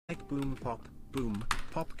Boom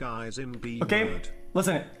pop guys in B Okay, word.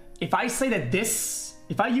 listen. If I say that this,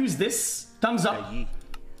 if I use this thumbs up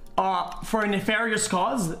for a nefarious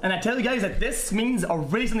cause, and I tell you guys that this means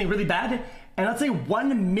already something really bad, and let's say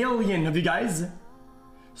 1 million of you guys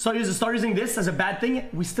start using this as a bad thing,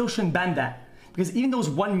 we still shouldn't ban that. Because even those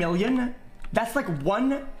 1 million, that's like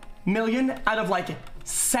 1 million out of like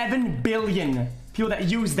 7 billion people that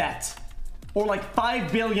use that. Or like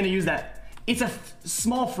 5 billion that use that. It's a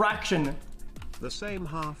small fraction. The same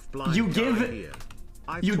half-blind You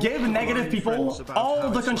give negative people all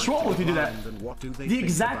the control if you do that. The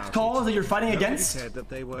exact cause that you're fighting against,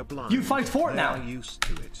 you fight for it now.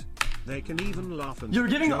 They can even laugh and you're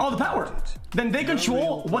giving all the power. Then they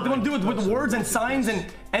control what they want to do with words and signs, and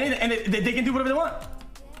they can do whatever they want.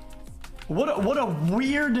 What a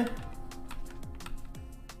weird...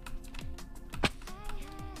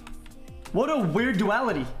 What a weird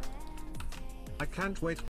duality. I can't wait.